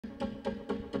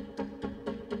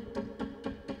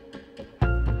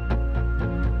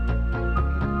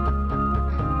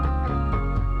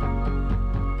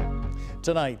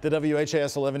Tonight, the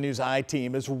WHAS 11 News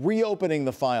I-Team is reopening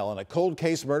the file on a cold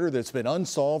case murder that's been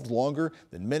unsolved longer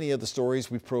than many of the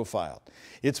stories we've profiled.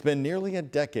 It's been nearly a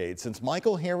decade since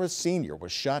Michael Harris Sr.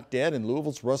 was shot dead in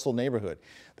Louisville's Russell neighborhood.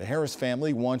 The Harris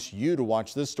family wants you to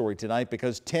watch this story tonight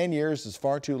because 10 years is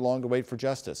far too long to wait for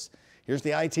justice. Here's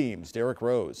the I-Team's Derek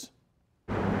Rose.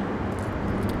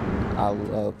 I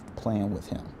loved playing with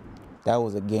him. That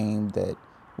was a game that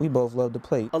we both loved to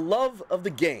play. A love of the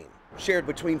game. Shared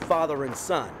between father and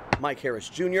son, Mike Harris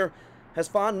Jr. has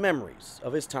fond memories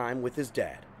of his time with his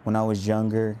dad. When I was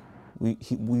younger, we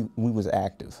was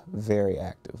active, very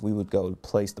active. We would go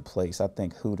place to place. I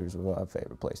think Hooters was our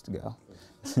favorite place to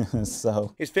go.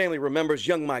 So his family remembers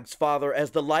young Mike's father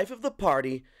as the life of the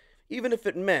party, even if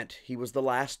it meant he was the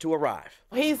last to arrive.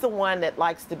 He's the one that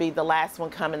likes to be the last one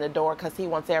coming the door because he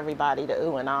wants everybody to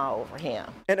ooh and ah over him.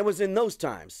 And it was in those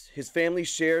times his family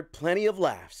shared plenty of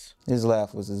laughs. His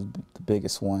laugh was the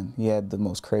biggest one. He had the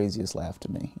most craziest laugh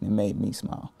to me, and it made me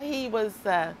smile. He was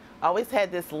always had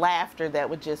this laughter that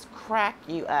would just crack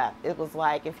you up. It was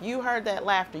like if you heard that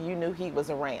laughter, you knew he was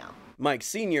around. Mike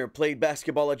Sr. played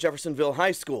basketball at Jeffersonville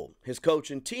High School. His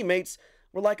coach and teammates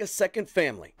were like a second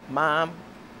family. Mom,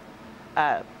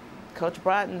 Coach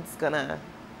Broughton's gonna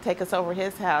take us over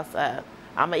his house. I'm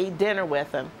gonna eat dinner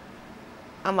with him.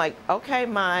 I'm like, okay,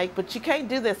 Mike, but you can't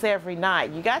do this every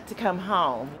night. You got to come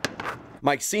home.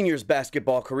 Mike Sr.'s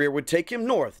basketball career would take him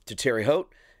north to Terre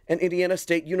Haute and Indiana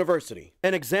State University.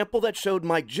 An example that showed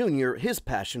Mike Jr. his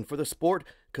passion for the sport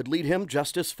could lead him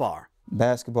just as far.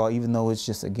 Basketball, even though it's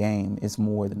just a game, it's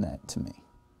more than that to me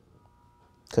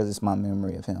because it's my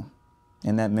memory of him,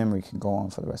 and that memory can go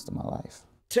on for the rest of my life.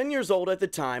 10 years old at the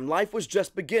time, life was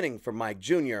just beginning for Mike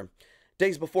Jr.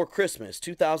 Days before Christmas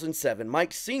 2007,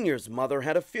 Mike Sr.'s mother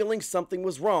had a feeling something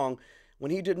was wrong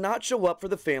when he did not show up for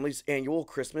the family's annual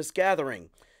Christmas gathering.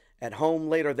 At home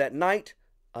later that night,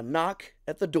 a knock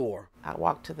at the door. I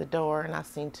walked to the door and I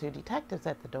seen two detectives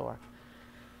at the door.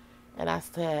 And I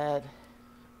said,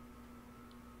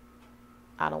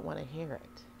 I don't want to hear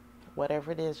it.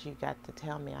 Whatever it is you got to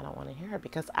tell me, I don't want to hear it,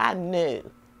 because I knew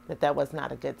that was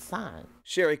not a good sign.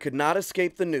 Sherry could not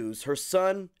escape the news. Her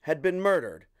son had been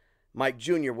murdered. Mike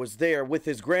Jr. was there with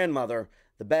his grandmother.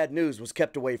 The bad news was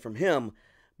kept away from him.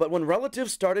 But when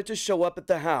relatives started to show up at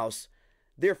the house,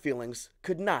 their feelings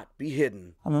could not be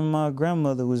hidden. I mean, my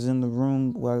grandmother was in the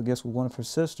room, well, I guess with one of her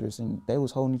sisters, and they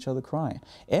was holding each other crying.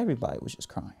 Everybody was just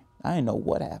crying. I didn't know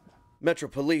what happened. Metro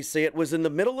Police say it was in the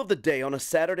middle of the day on a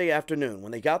Saturday afternoon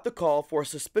when they got the call for a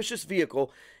suspicious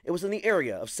vehicle. It was in the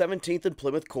area of 17th and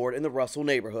Plymouth Court in the Russell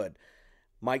neighborhood.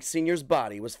 Mike Sr.'s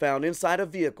body was found inside a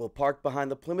vehicle parked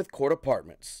behind the Plymouth Court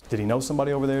apartments. Did he know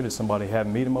somebody over there? Did somebody have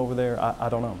him meet him over there? I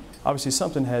don't know. Obviously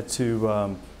something had to,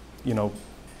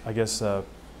 I guess,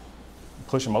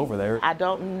 push him over there. I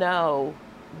don't know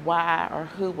why or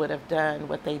who would have done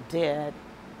what they did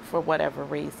for whatever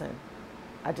reason.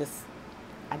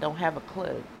 I don't have a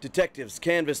clue. Detectives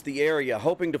canvassed the area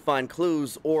hoping to find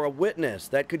clues or a witness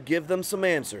that could give them some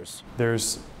answers.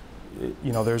 There's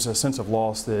a sense of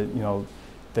loss that,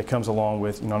 that comes along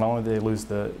with, not only do they lose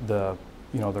their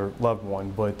loved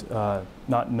one, but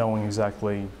not knowing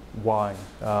exactly why.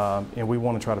 And we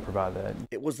want to try to provide that.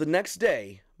 It was the next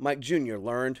day Mike Jr.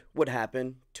 learned what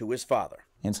happened to his father.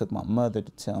 And took my mother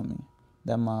to tell me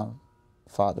that my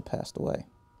father passed away.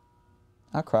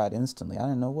 I cried instantly. I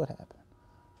didn't know what happened.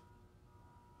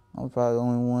 I was probably the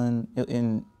only one,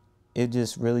 and it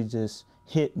just really just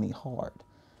hit me hard.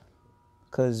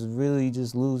 Because really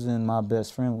just losing my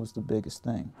best friend was the biggest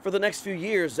thing. For the next few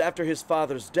years after his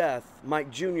father's death,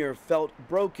 Mike Jr. felt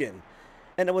broken.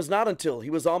 And it was not until he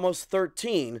was almost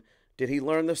 13 did he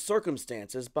learn the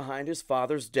circumstances behind his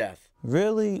father's death.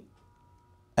 Really,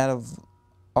 out of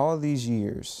all these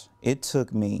years, it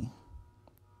took me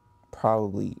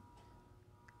probably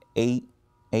eight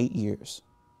years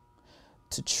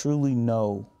to truly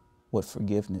know what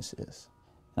forgiveness is.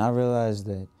 And I realized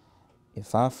that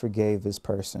if I forgave this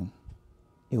person,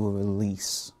 it would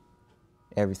release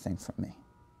everything from me,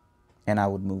 and I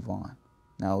would move on.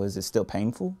 Now, is it still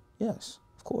painful? Yes,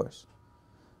 of course.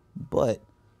 But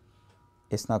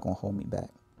it's not going to hold me back.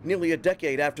 Nearly a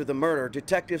decade after the murder,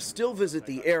 detectives still visit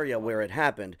the area where it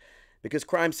happened because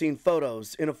crime scene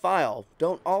photos in a file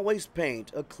don't always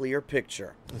paint a clear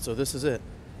picture. And so this is it.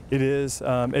 It is.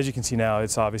 As you can see now,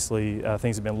 it's obviously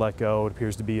things have been let go. It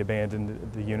appears to be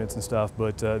abandoned, the units and stuff,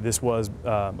 but this was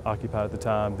occupied at the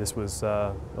time. This was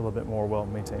a little bit more well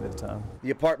maintained at the time.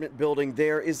 The apartment building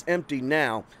there is empty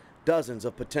now. Dozens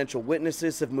of potential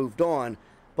witnesses have moved on,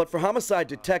 but for homicide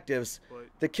detectives,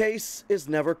 the case is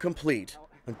never complete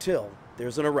until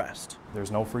there's an arrest.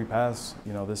 There's no free pass.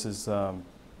 This is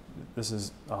this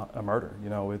is a murder. You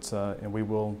know, it's and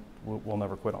we'll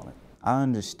never quit on it. I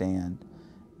understand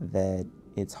that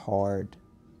it's hard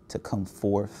to come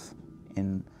forth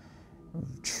and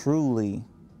truly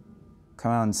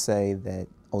come out and say that,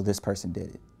 oh, this person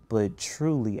did it. But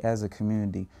truly, as a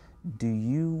community, do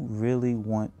you really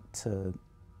want to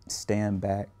stand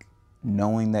back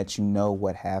knowing that you know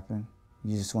what happened?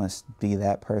 You just want to be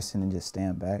that person and just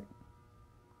stand back?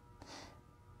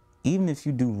 Even if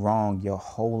you do wrong your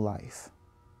whole life,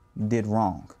 you did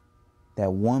wrong.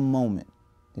 That one moment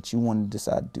that you want to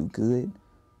decide to do good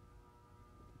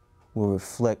will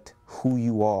reflect who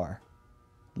you are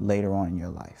later on in your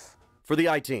life. For the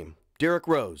I-Team, Derek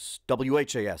Rose,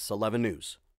 WHAS 11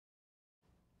 News.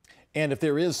 And if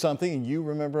there is something you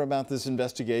remember about this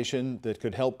investigation that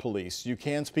could help police, you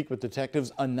can speak with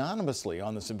detectives anonymously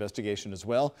on this investigation as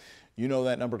well. You know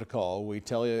that number to call. We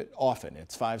tell you often.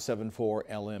 It's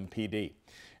 574-LMPD.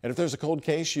 And if there's a cold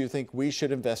case you think we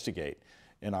should investigate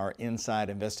in our Inside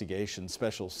Investigation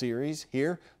special series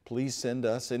here, please send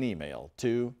us an email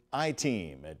to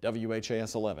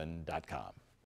iteam@whas11.com.